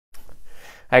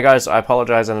Hey guys, I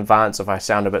apologize in advance if I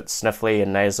sound a bit sniffly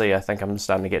and nasally. I think I'm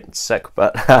starting to get sick,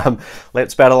 but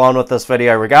let's battle on with this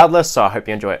video regardless, so I hope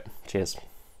you enjoy it. Cheers.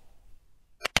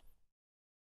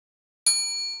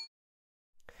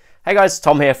 Hey guys,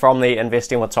 Tom here from the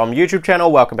Investing with Tom YouTube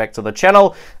channel. Welcome back to the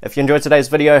channel. If you enjoyed today's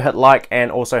video, hit like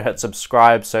and also hit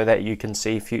subscribe so that you can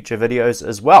see future videos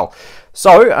as well.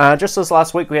 So, just this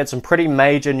last week we had some pretty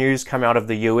major news come out of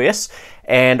the US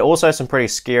and also some pretty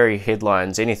scary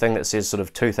headlines. Anything that says sort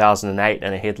of 2008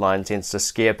 in a headline tends to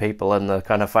scare people in the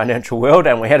kind of financial world,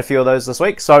 and we had a few of those this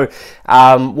week. So,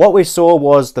 what we saw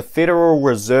was the Federal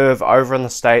Reserve over in the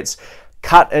States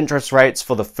cut interest rates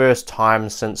for the first time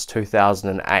since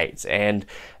 2008, and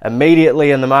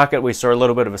immediately in the market we saw a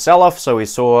little bit of a sell-off. So we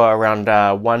saw around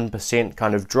 1%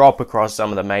 kind of drop across some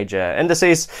of the major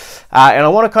indices, and I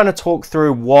want to kind of talk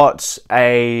through what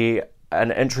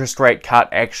an interest rate cut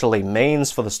actually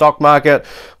means for the stock market,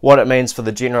 what it means for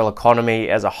the general economy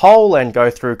as a whole, and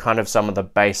go through kind of some of the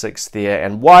basics there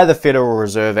and why the Federal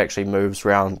Reserve actually moves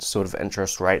around sort of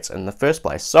interest rates in the first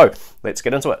place. So let's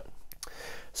get into it.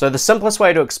 So the simplest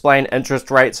way to explain interest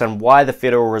rates and why the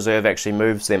Federal Reserve actually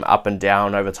moves them up and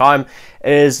down over time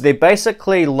is they're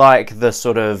basically like the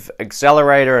sort of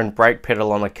accelerator and brake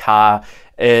pedal on a car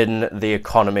in the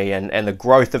economy and the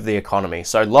growth of the economy.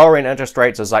 So lowering interest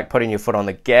rates is like putting your foot on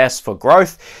the gas for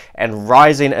growth, and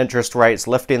rising interest rates,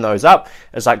 lifting those up,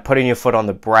 is like putting your foot on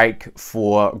the brake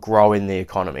for growing the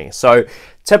economy. So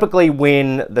typically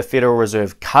when the Federal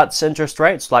Reserve cuts interest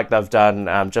rates, like they've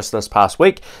done just this past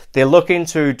week, they're looking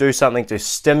to do something to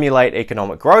stimulate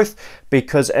economic growth,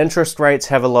 because interest rates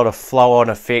have a lot of flow-on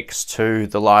effects to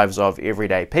the lives of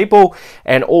everyday people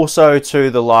and also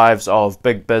to the lives of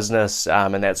big business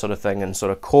and that sort of thing in sort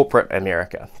of corporate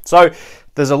America. So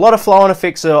there's a lot of flow-on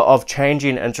effects of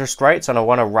changing interest rates, and I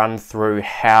want to run through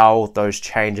how those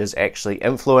changes actually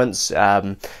influence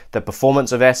the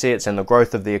performance of assets and the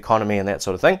growth of the economy and that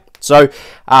sort of thing. So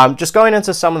just going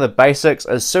into some of the basics,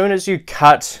 as soon as you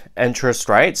cut interest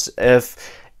rates,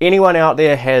 if anyone out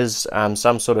there has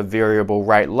some sort of variable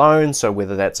rate loan, so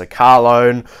whether that's a car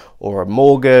loan or a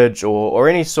mortgage or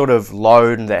any sort of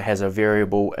loan that has a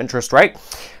variable interest rate,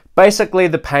 basically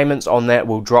the payments on that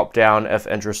will drop down if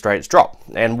interest rates drop.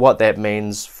 And what that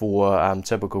means for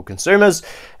typical consumers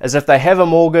is if they have a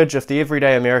mortgage, if the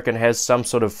everyday American has some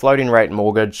sort of floating rate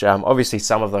mortgage, obviously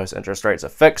some of those interest rates are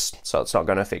fixed, so it's not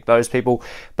going to affect those people.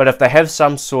 But if they have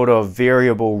some sort of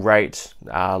variable rate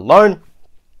loan,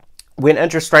 when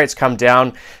interest rates come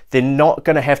down, they're not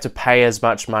going to have to pay as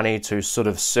much money to sort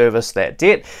of service that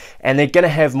debt, and they're going to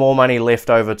have more money left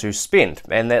over to spend.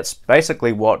 And that's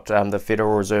basically what the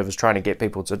Federal Reserve is trying to get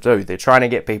people to do. They're trying to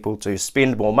get people to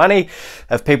spend more money.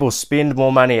 If people spend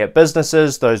more money at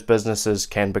businesses, those businesses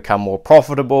can become more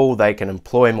profitable, they can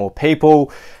employ more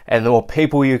people, and the more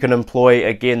people you can employ,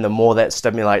 again, the more that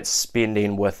stimulates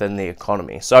spending within the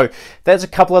economy. So that's a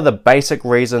couple of the basic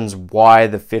reasons why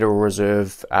the Federal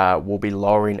Reserve will be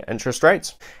lowering interest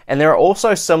rates. And there are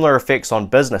also similar effects on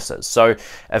businesses. So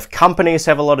if companies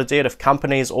have a lot of debt, if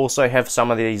companies also have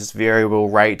some of these variable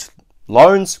rate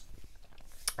loans,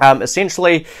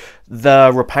 essentially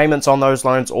the repayments on those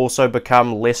loans also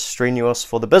become less strenuous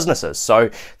for the businesses. So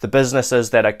the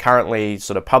businesses that are currently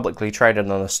sort of publicly traded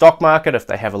on the stock market, if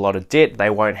they have a lot of debt, they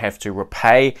won't have to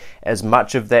repay as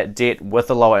much of that debt with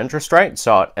a lower interest rate.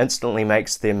 So it instantly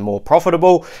makes them more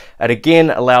profitable. It again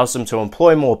allows them to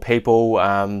employ more people.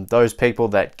 Those people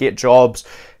that get jobs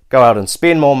go out and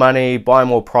spend more money, buy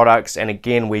more products, and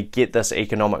again we get this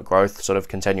economic growth sort of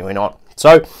continuing on.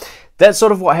 So that's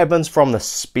sort of what happens from the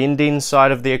spending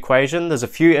side of the equation. There's a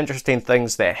few interesting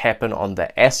things that happen on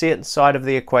the asset side of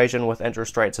the equation with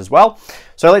interest rates as well.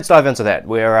 So let's dive into that.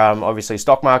 We're obviously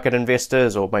stock market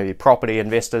investors, or maybe property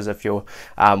investors if you're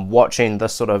watching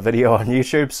this sort of video on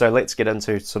YouTube. So let's get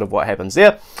into sort of what happens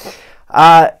there.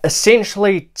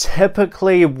 Essentially,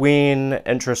 typically when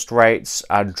interest rates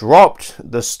are dropped,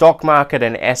 the stock market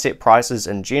and asset prices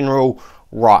in general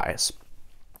rise.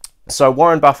 So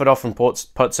Warren Buffett often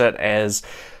puts it as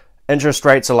interest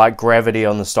rates are like gravity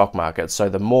on the stock market. So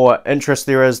the more interest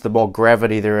there is, the more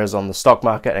gravity there is on the stock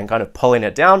market and kind of pulling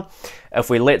it down. If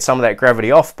we let some of that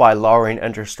gravity off by lowering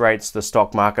interest rates, the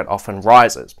stock market often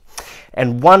rises.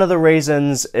 And one of the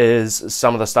reasons is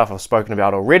some of the stuff I've spoken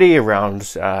about already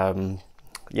around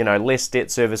less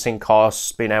debt servicing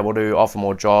costs, being able to offer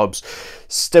more jobs,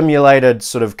 stimulated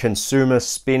sort of consumer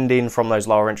spending from those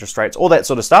lower interest rates, all that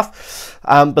sort of stuff.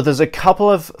 But there's a couple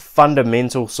of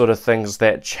fundamental sort of things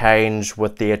that change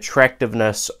with the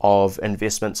attractiveness of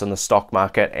investments in the stock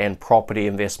market and property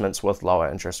investments with lower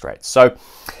interest rates. So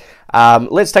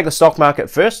let's take the stock market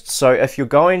first. So if you're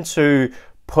going to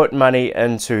put money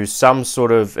into some sort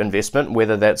of investment,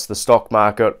 whether that's the stock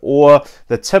market or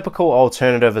the typical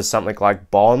alternative is something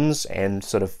like bonds and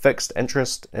sort of fixed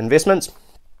interest investments.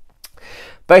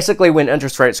 Basically, when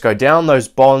interest rates go down, those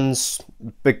bonds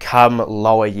become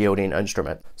lower yielding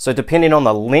instrument. So depending on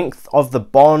the length of the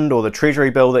bond or the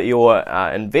treasury bill that you're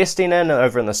investing in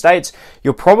over in the States,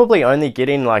 you're probably only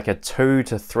getting like a 2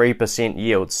 to 3%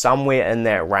 yield, somewhere in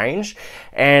that range.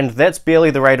 And that's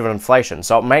barely the rate of inflation.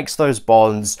 So it makes those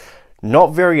bonds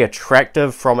not very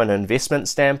attractive from an investment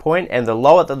standpoint, and the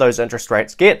lower that those interest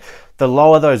rates get, the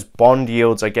lower those bond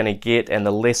yields are going to get and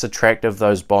the less attractive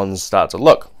those bonds start to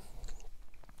look.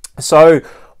 So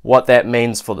what that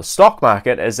means for the stock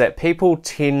market is that people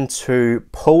tend to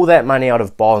pull that money out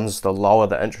of bonds the lower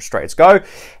the interest rates go,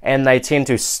 and they tend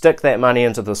to stick that money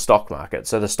into the stock market.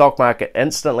 So the stock market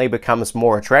instantly becomes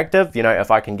more attractive. You know,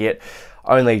 if I can get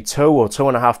only 2 or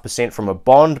 2.5% from a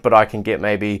bond, but I can get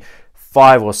maybe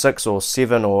 5 or 6 or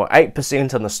 7 or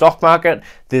 8% in the stock market,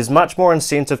 there's much more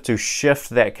incentive to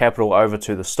shift that capital over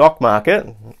to the stock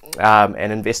market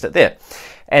and invest it there.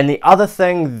 And the other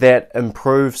thing that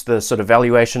improves the sort of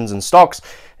valuations in stocks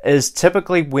is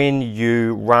typically when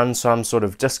you run some sort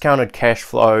of discounted cash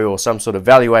flow or some sort of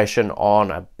valuation on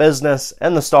a business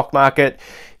in the stock market,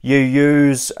 you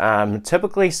use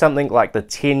typically something like the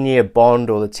 10-year bond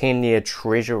or the 10-year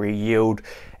treasury yield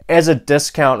as a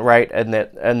discount rate in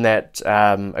that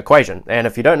equation. And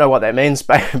if you don't know what that means,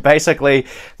 basically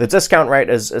the discount rate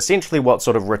is essentially what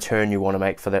sort of return you want to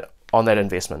make for that on that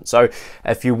investment. So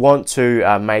if you want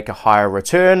to make a higher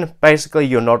return, basically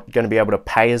you're not going to be able to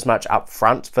pay as much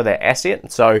upfront for that asset.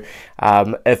 So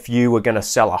if you were going to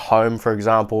sell a home, for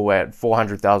example, at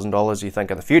 $400,000, you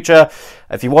think in the future,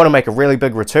 if you want to make a really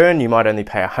big return, you might only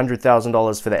pay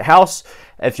 $100,000 for that house.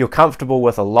 If you're comfortable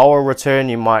with a lower return,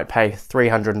 you might pay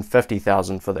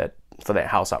 $350,000 for that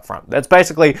house up front. That's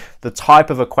basically the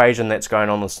type of equation that's going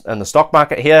on in the stock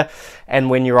market here. And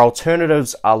when your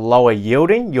alternatives are lower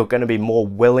yielding, you're going to be more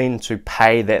willing to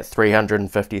pay that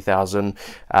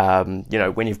 $350,000, you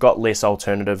know, when you've got less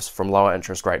alternatives from lower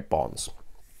interest rate bonds.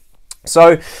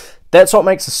 So that's what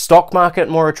makes the stock market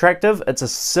more attractive. It's a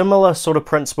similar sort of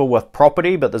principle with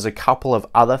property, but there's a couple of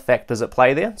other factors at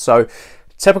play there. So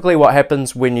typically what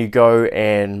happens when you go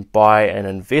and buy an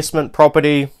investment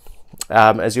property,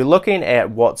 as you're looking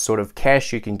at what sort of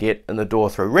cash you can get in the door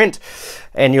through rent,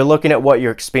 and you're looking at what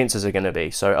your expenses are going to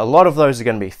be. So a lot of those are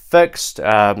going to be fixed.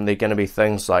 They're going to be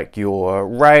things like your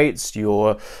rates,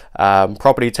 your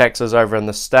property taxes over in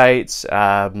the States,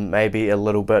 maybe a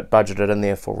little bit budgeted in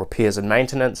there for repairs and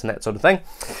maintenance and that sort of thing.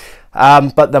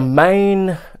 But the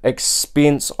main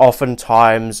expense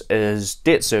oftentimes is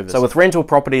debt service. So with rental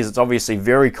properties, it's obviously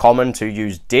very common to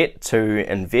use debt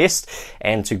to invest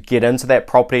and to get into that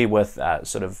property with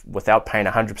sort of without paying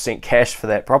 100% cash for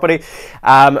that property.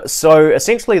 So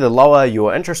essentially, the lower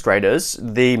your interest rate is,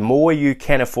 the more you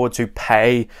can afford to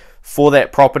pay for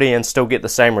that property and still get the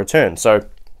same return. So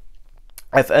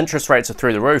if interest rates are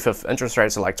through the roof, if interest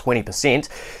rates are like 20%,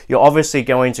 you're obviously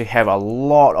going to have a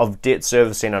lot of debt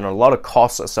servicing and a lot of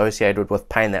costs associated with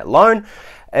paying that loan.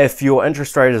 If your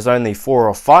interest rate is only 4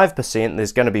 or 5%,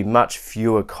 there's going to be much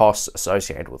fewer costs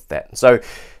associated with that. So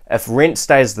if rent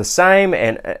stays the same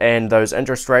and those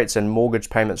interest rates and mortgage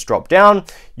payments drop down,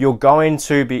 you're going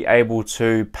to be able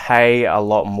to pay a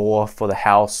lot more for the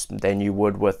house than you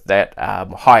would with that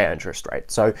higher interest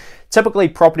rate. So typically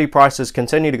property prices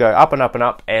continue to go up and up and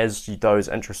up as those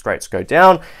interest rates go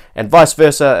down, and vice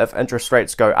versa. If interest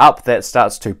rates go up, that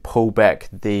starts to pull back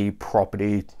the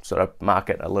property sort of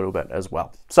market a little bit as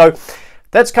well. So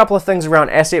that's a couple of things around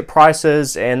asset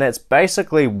prices, and that's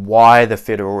basically why the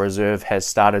Federal Reserve has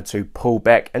started to pull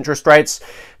back interest rates.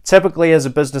 Typically, as a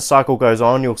business cycle goes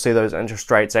on, you'll see those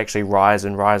interest rates actually rise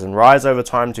and rise and rise over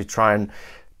time to try and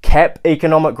cap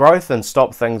economic growth and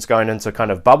stop things going into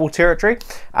kind of bubble territory.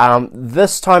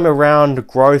 This time around,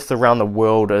 growth around the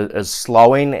world is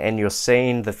slowing, and you're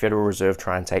seeing the Federal Reserve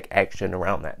try and take action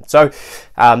around that. So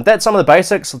that's some of the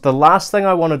basics. The last thing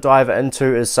I want to dive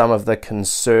into is some of the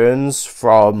concerns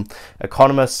from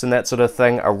economists and that sort of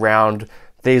thing around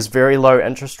these very low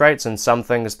interest rates and some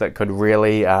things that could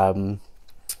really I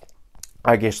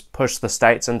guess push the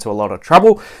states into a lot of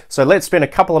trouble. So let's spend a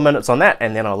couple of minutes on that,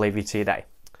 and then I'll leave you to your day.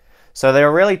 So there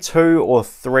are really 2 or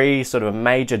 3 sort of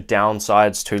major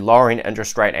downsides to lowering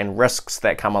interest rate and risks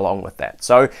that come along with that.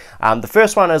 So the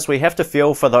first one is we have to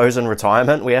feel for those in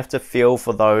retirement. We have to feel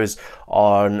for those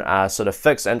on sort of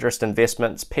fixed interest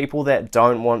investments, people that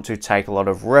don't want to take a lot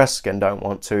of risk and don't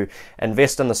want to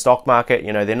invest in the stock market.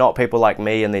 You know, they're not people like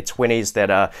me in their 20s that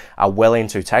are willing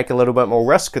to take a little bit more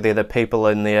risk. They're the people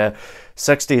in their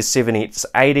 60s, 70s,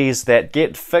 80s that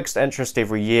get fixed interest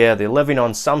every year. They're living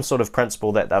on some sort of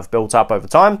principle that they've built up over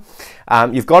time.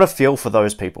 You've got to feel for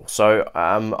those people. So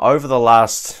over the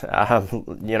last,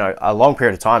 a long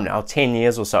period of time now, 10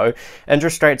 years or so,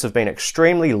 interest rates have been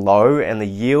extremely low, and the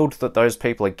yield that those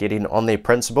people are getting on their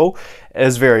principal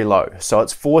is very low. So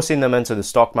it's forcing them into the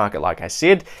stock market, like I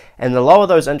said, and the lower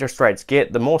those interest rates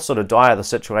get, the more sort of dire the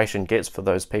situation gets for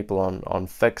those people on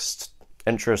fixed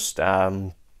interest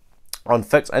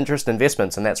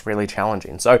investments, and that's really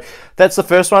challenging. So that's the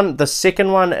first one. The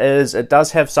second one is it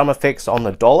does have some effects on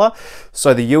the dollar.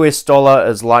 So the US dollar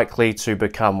is likely to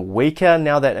become weaker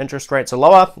now that interest rates are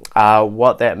lower.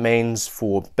 What that means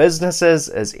for businesses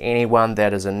is anyone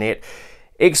that is a net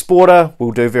exporter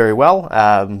will do very well.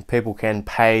 People can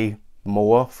pay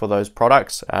more for those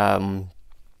products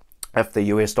if the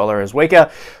US dollar is weaker.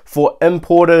 For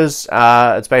importers,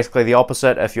 it's basically the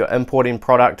opposite. If you're importing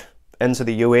product into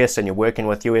the US and you're working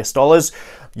with US dollars,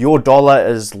 your dollar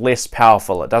is less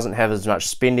powerful. It doesn't have as much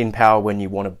spending power when you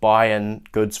want to buy in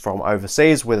goods from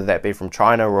overseas, whether that be from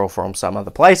China or from some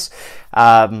other place.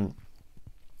 So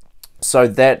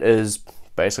that is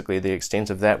basically the extent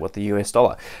of that with the US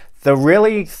dollar. The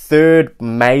really third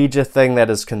major thing that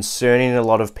is concerning a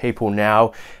lot of people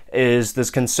now is this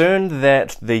concern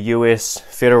that the US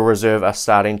Federal Reserve are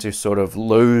starting to sort of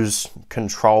lose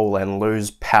control and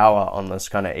lose power on this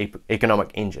kind of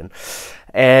economic engine.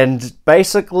 And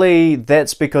basically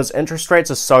that's because interest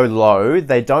rates are so low,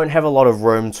 they don't have a lot of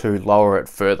room to lower it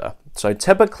further. So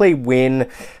typically when the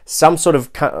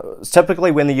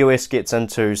US gets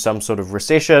into some sort of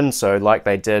recession, so like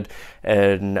they did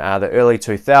in the early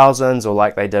 2000s or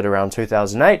like they did around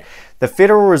 2008, the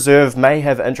Federal Reserve may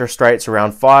have interest rates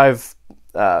around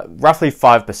roughly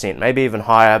 5%, maybe even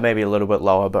higher, maybe a little bit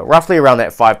lower, but roughly around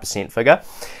that 5% figure.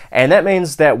 And that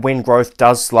means that when growth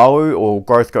does slow or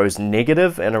growth goes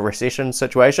negative in a recession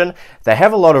situation, they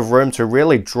have a lot of room to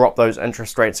really drop those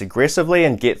interest rates aggressively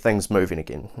and get things moving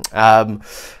again.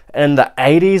 In the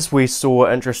 80s, we saw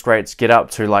interest rates get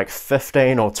up to like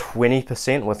 15 or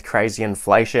 20% with crazy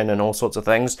inflation and all sorts of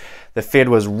things. The Fed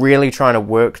was really trying to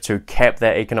work to cap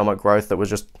that economic growth that was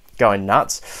just going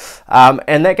nuts,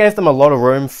 and that gave them a lot of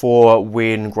room for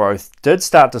when growth did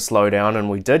start to slow down and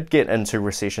we did get into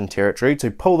recession territory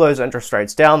to pull those interest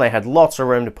rates down. They had lots of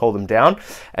room to pull them down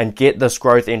and get this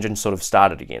growth engine sort of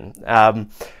started again.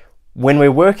 When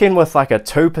we're working with like a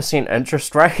 2%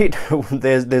 interest rate,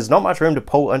 there's not much room to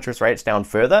pull interest rates down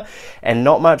further and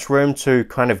not much room to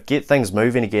kind of get things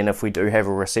moving again if we do have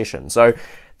a recession. So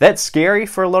that's scary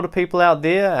for a lot of people out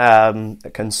there.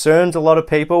 It concerns a lot of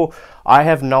people. I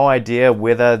have no idea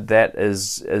whether that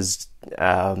is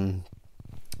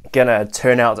gonna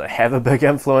turn out to have a big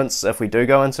influence if we do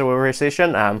go into a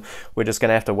recession. We're just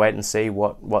gonna have to wait and see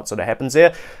what sort of happens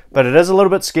there. But it is a little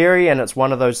bit scary, and it's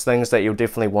one of those things that you'll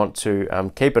definitely want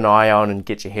to keep an eye on and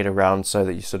get your head around so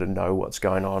that you sort of know what's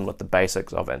going on with the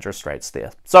basics of interest rates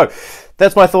there. So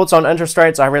that's my thoughts on interest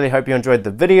rates. I really hope you enjoyed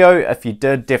the video. If you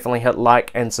did, definitely hit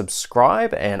like and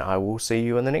subscribe, and I will see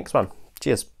you in the next one.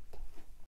 Cheers.